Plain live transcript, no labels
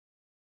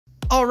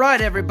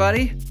Alright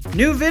everybody,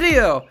 new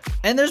video,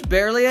 and there's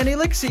barely any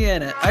Lixie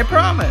in it, I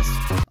promise.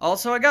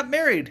 Also, I got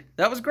married,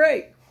 that was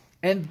great.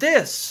 And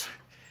this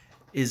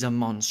is a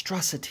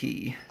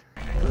monstrosity.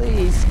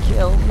 Please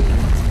kill me.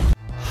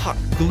 Hot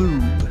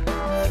glue,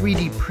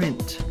 3D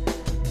print,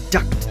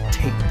 duct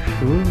tape.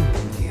 Ooh,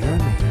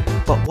 yummy.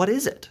 But what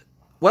is it?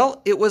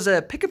 Well, it was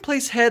a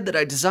pick-and-place head that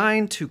I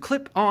designed to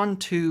clip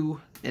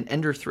onto an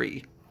Ender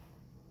 3.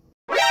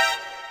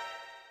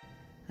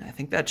 I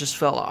think that just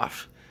fell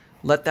off.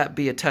 Let that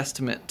be a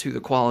testament to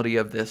the quality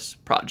of this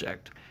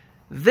project.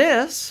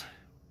 This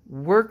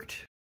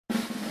worked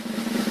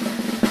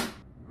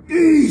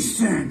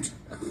decent.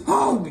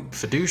 Holy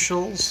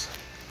fiducials.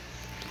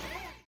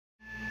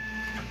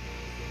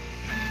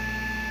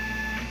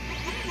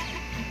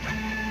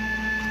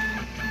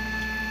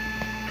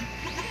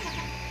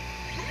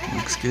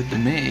 Looks good to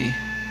me.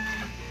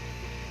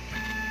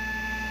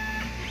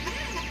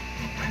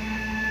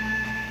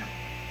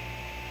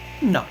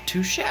 Not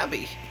too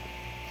shabby.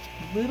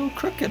 A little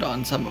crooked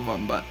on some of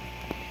them, but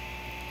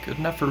good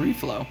enough for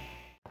reflow.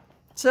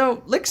 So,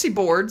 Lixie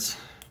boards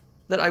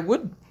that I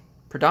would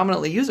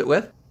predominantly use it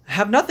with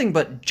have nothing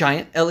but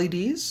giant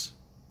LEDs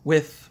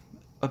with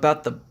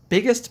about the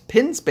biggest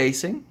pin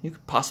spacing you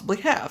could possibly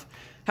have.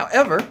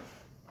 However,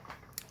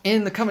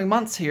 in the coming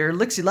months here,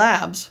 Lixie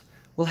Labs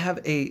will have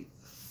a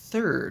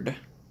third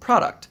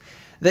product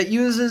that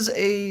uses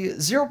a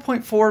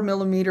 0.4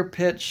 millimeter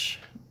pitch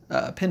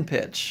pin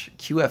pitch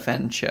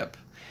QFN chip.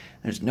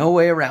 There's no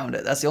way around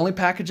it. That's the only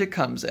package it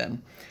comes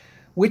in,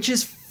 which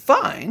is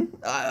fine.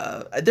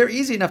 They're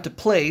easy enough to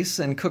place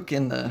and cook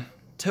in the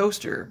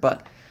toaster,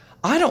 but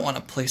I don't want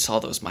to place all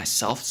those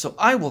myself, so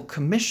I will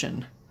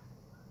commission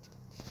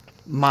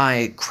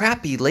my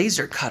crappy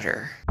laser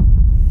cutter.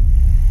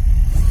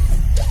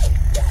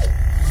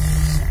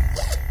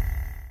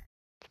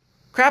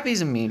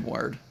 Crappy's a mean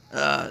word.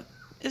 It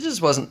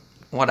just wasn't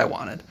what I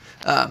wanted.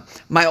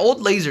 My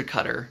old laser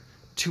cutter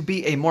to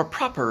be a more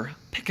proper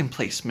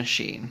pick-and-place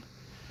machine.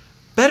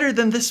 Better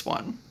than this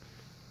one.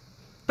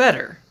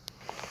 Better.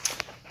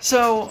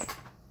 So,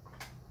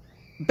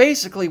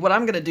 basically what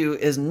I'm going to do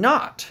is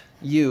not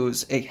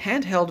use a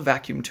handheld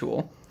vacuum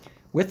tool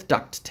with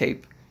duct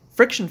tape,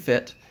 friction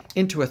fit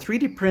into a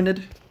 3D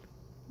printed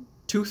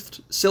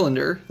toothed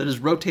cylinder that is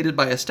rotated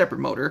by a stepper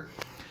motor,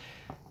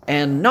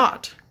 and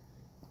not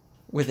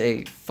with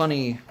a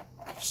funny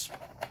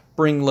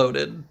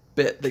spring-loaded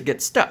bit that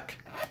gets stuck.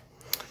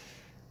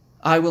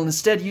 I will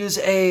instead use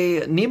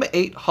a NEMA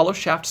 8 hollow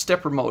shaft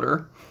stepper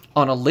motor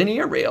on a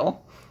linear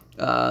rail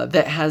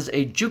that has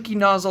a Juki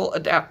nozzle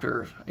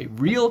adapter, a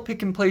real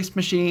pick-and-place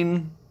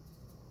machine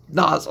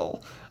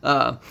nozzle,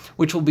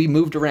 which will be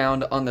moved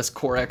around on this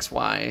Core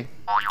XY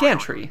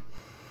gantry.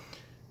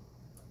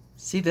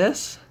 See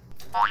this?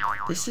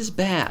 This is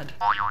bad.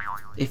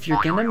 If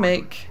you're gonna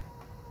make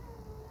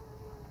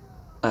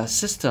a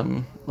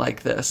system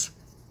like this,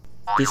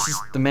 this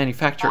is the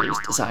manufacturer's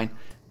design.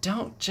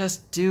 Don't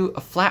just do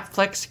a flat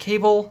flex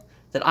cable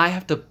that I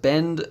have to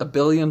bend a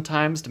billion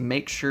times to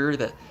make sure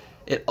that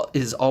it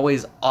is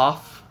always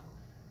off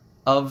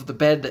of the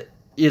bed that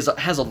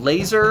has a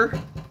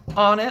laser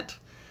on it.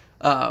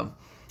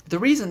 The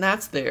reason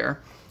that's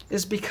there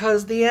is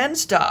because the end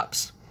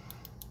stops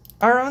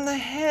are on the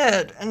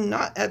head and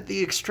not at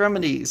the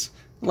extremities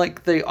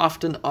like they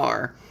often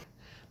are.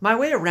 My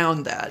way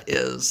around that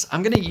is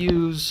I'm going to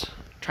use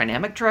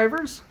trinamic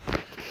drivers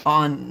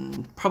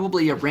on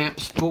probably a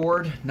ramps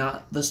board,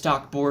 not the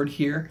stock board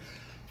here,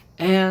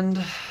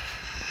 and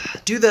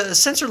do the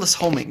sensorless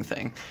homing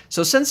thing.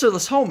 So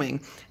sensorless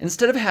homing,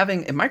 instead of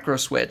having a micro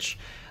switch,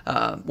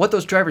 what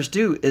those drivers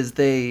do is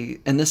they,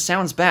 and this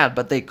sounds bad,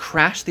 but they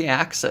crash the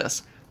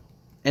axis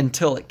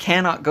until it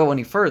cannot go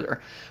any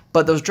further.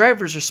 But those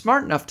drivers are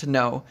smart enough to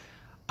know,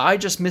 I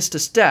just missed a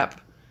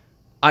step,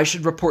 I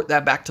should report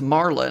that back to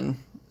Marlin,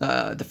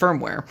 the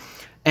firmware,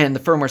 and the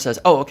firmware says,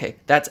 oh, okay,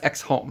 that's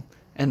X home.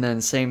 And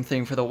then same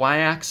thing for the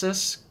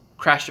Y-axis,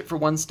 crash it for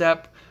one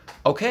step,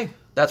 okay,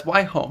 that's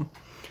Y home.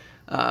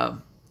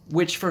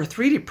 Which for a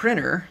 3D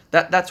printer,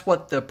 that's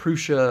what the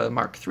Prusa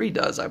Mark III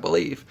does, I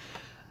believe.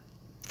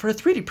 For a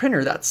 3D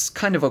printer, that's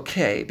kind of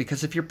okay,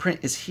 because if your print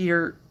is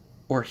here,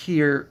 or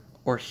here,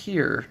 or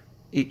here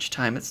each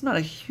time, it's not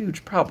a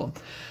huge problem.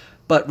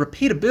 But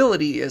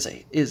repeatability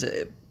is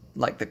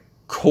like the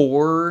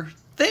core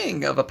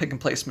thing of a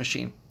pick-and-place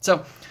machine.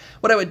 So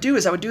what I would do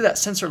is I would do that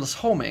sensorless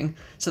homing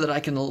so that I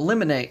can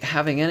eliminate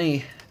having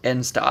any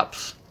end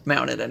stops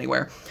mounted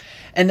anywhere,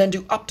 and then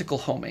do optical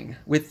homing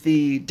with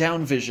the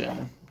down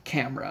vision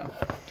camera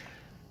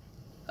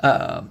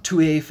to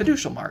a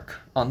fiducial mark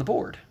on the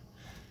board.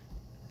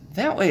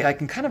 That way I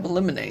can kind of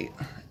eliminate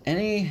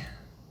any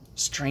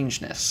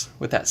strangeness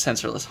with that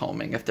sensorless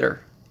homing, if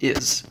there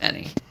is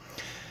any.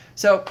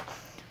 So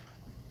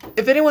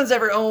if anyone's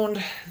ever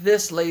owned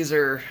this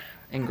laser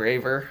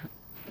engraver,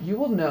 you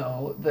will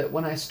know that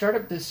when I start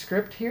up this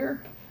script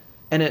here,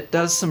 and it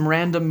does some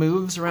random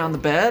moves around the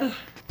bed,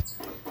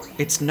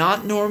 it's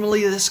not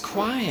normally this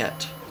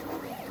quiet.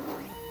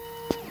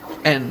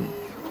 And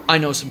I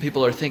know some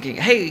people are thinking,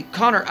 hey,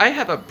 Connor, I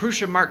have a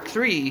Prusa Mark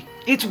III.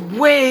 It's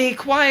way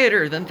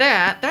quieter than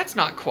that. That's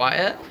not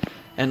quiet.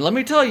 And let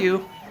me tell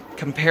you,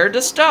 compared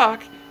to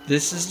stock,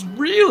 this is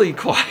really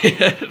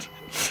quiet.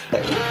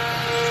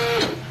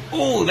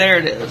 Oh, there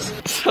it is.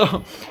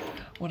 So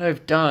what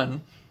I've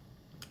done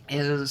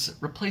is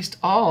replaced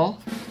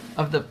all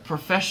of the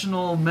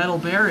professional metal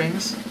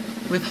bearings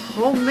with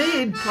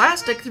homemade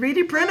plastic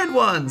 3D printed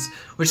ones,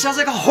 which sounds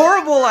like a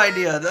horrible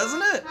idea,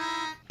 doesn't it?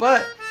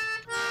 But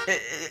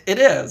it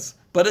is.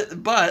 But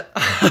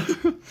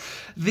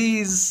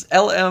these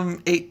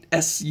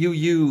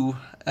LM8SUU,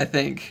 I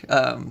think,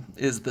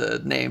 is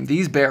the name.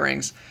 These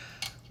bearings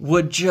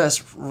would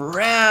just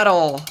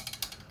rattle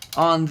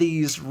on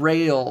these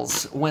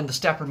rails when the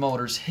stepper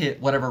motors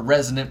hit whatever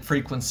resonant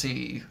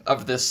frequency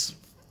of this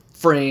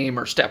frame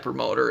or stepper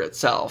motor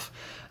itself.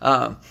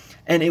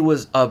 And it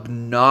was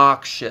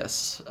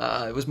obnoxious.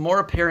 It was more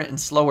apparent in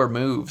slower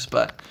moves,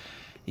 but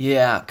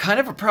yeah, kind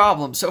of a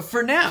problem. So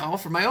for now,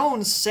 for my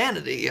own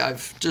sanity,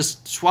 I've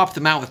just swapped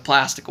them out with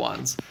plastic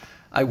ones.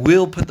 I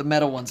will put the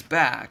metal ones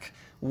back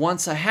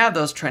once I have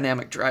those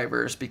trinamic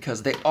drivers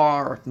because they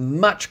are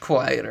much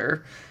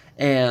quieter,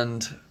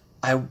 and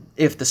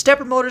if the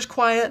stepper motor's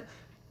quiet,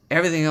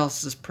 everything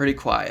else is pretty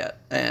quiet,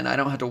 and I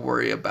don't have to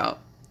worry about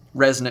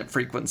resonant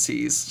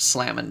frequencies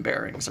slamming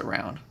bearings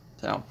around.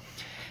 So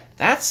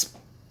that's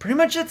pretty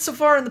much it so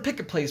far in the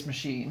pick-and-place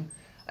machine.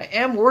 I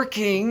am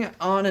working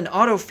on an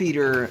auto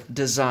feeder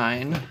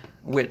design,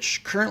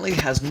 which currently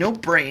has no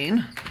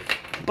brain,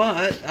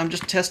 but I'm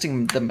just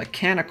testing the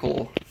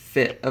mechanical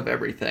fit of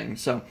everything.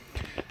 So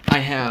I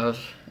have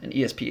an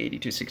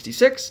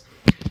ESP8266,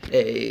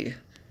 a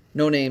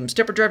no-name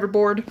stepper driver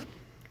board,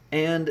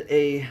 and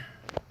a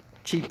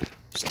cheap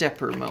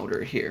stepper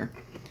motor here.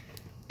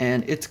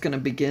 And it's going to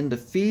begin to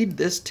feed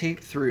this tape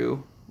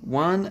through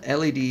one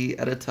LED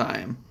at a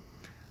time,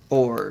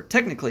 or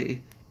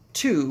technically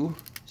 2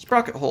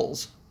 sprocket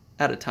holes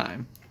at a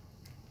time,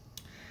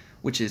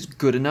 which is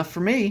good enough for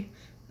me.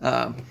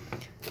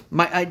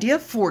 My idea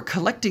for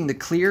collecting the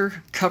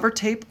clear cover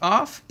tape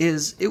off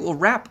is it will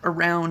wrap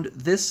around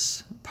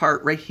this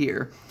part right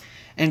here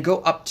and go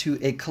up to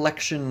a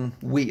collection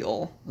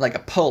wheel, like a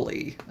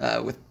pulley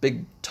with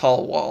big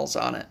tall walls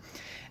on it.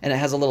 And it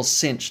has a little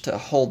cinch to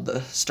hold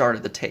the start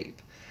of the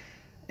tape.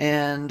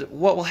 And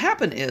what will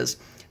happen is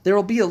there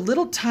will be a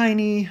little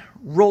tiny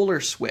roller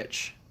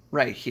switch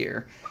right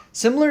here,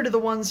 similar to the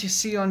ones you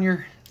see on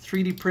your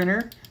 3D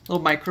printer,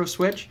 little micro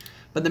switch,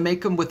 but they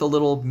make them with a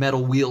little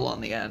metal wheel on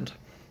the end.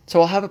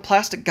 So I'll have a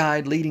plastic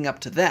guide leading up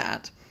to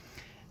that,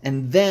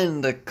 and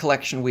then the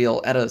collection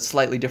wheel at a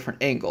slightly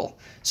different angle.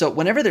 So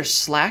whenever there's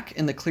slack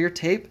in the clear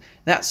tape,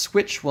 that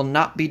switch will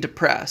not be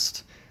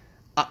depressed.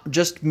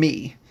 Just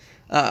me.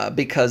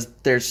 Because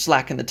there's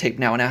slack in the tape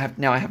now, and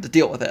I have to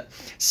deal with it.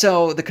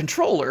 So the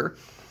controller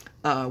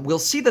will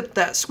see that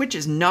that switch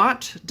is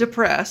not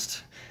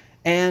depressed,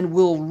 and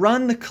will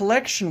run the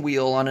collection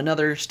wheel on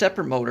another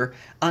stepper motor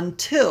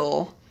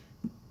until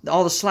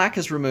all the slack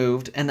is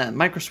removed, and that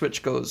micro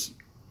switch goes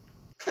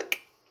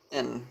click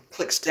and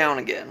clicks down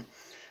again.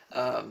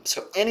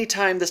 So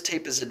anytime this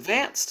tape is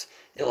advanced,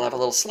 it'll have a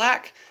little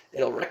slack.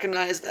 It'll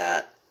recognize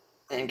that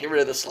and get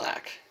rid of the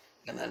slack,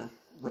 and then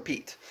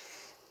repeat.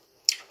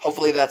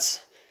 Hopefully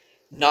that's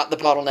not the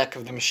bottleneck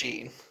of the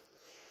machine.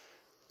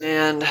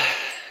 And a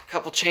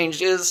couple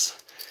changes.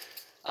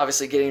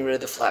 Obviously getting rid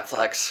of the flat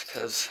flex,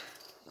 because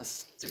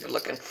that's good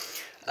looking.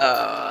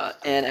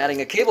 And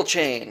adding a cable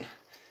chain,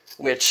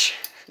 which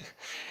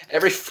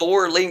every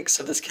 4 links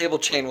of this cable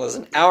chain was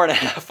an hour and a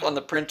half on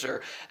the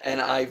printer,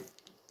 and I'm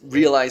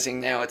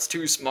realizing now it's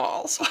too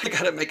small, so I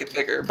gotta make it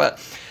bigger. But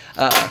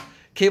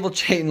cable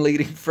chain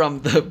leading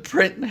from the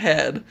print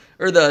head,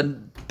 or the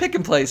pick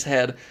and place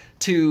head,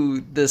 to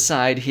the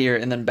side here,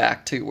 and then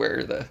back to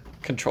where the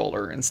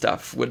controller and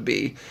stuff would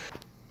be.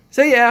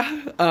 So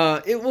yeah,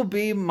 it will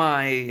be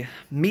my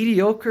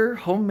mediocre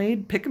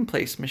homemade pick and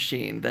place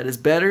machine that is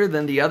better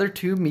than the other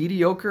 2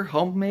 mediocre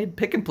homemade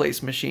pick and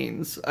place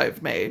machines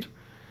I've made.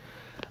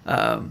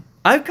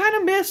 I've kind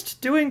of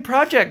missed doing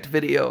project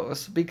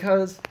videos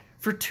because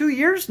for 2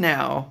 years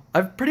now,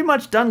 I've pretty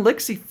much done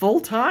Lixie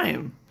full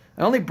time.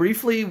 I only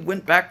briefly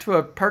went back to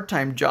a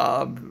part-time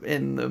job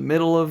in the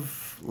middle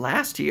of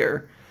last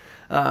year.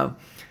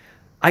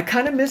 I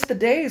kind of miss the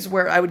days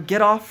where I would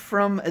get off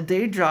from a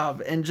day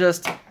job and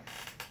just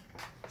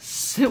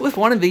sit with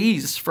one of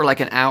these for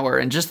like an hour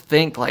and just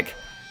think, like,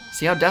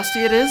 see how dusty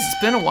it is?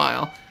 It's been a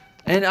while.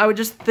 And I would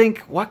just think,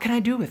 what can I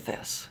do with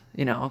this?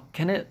 You know,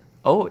 can it,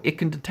 oh, it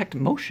can detect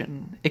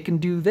motion. It can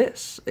do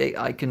this.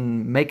 I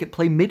can make it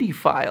play MIDI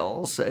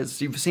files,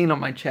 as you've seen on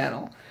my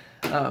channel.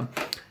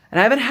 And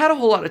I haven't had a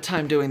whole lot of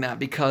time doing that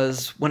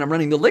because when I'm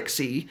running the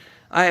Lixie,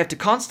 I have to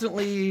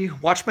constantly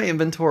watch my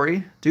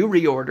inventory, do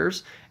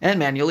reorders, and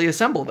manually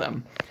assemble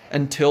them.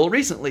 Until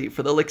recently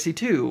for the Lixie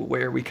 2,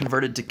 where we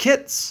converted to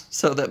kits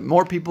so that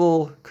more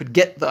people could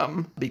get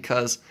them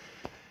because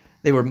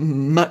they were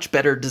much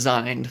better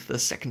designed the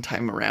second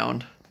time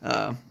around.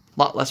 A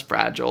lot less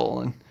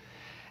fragile, and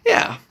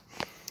yeah.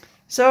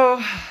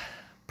 So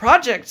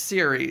project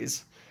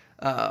series,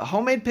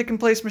 homemade pick and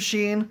place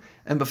machine.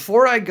 And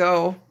before I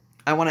go,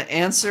 I want to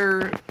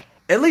answer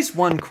at least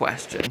one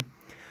question.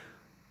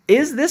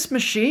 Is this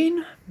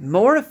machine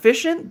more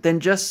efficient than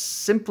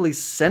just simply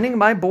sending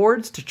my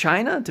boards to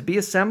China to be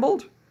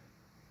assembled?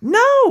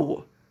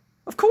 No,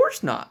 of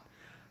course not.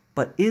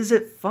 But is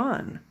it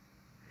fun?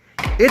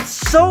 It's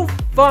so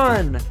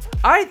fun.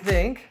 I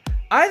think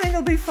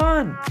it'll be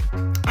fun.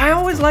 I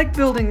always like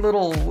building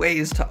little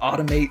ways to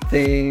automate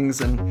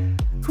things,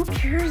 and who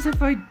cares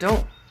if I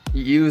don't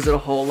use it a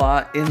whole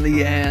lot in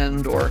the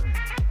end, or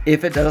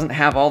if it doesn't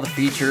have all the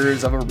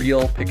features of a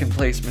real pick and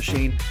place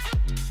machine.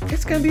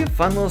 It's gonna be a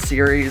fun little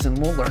series, and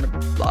we'll learn a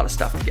lot of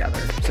stuff together.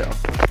 So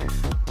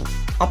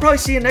I'll probably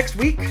see you next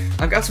week.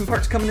 I've got some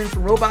parts coming in for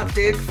Robot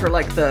Dig for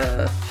like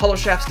the hollow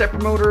shaft stepper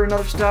motor and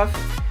other stuff.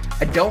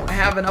 I don't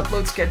have an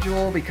upload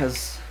schedule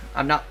because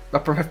I'm not a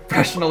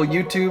professional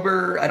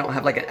YouTuber. I don't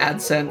have like an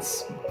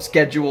AdSense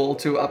schedule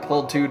to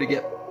upload to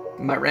get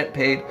my rent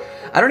paid.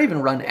 I don't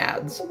even run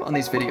ads on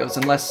these videos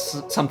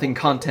unless something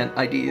content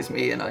IDs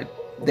me and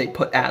they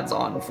put ads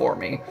on for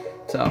me.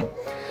 So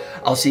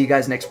I'll see you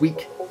guys next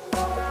week.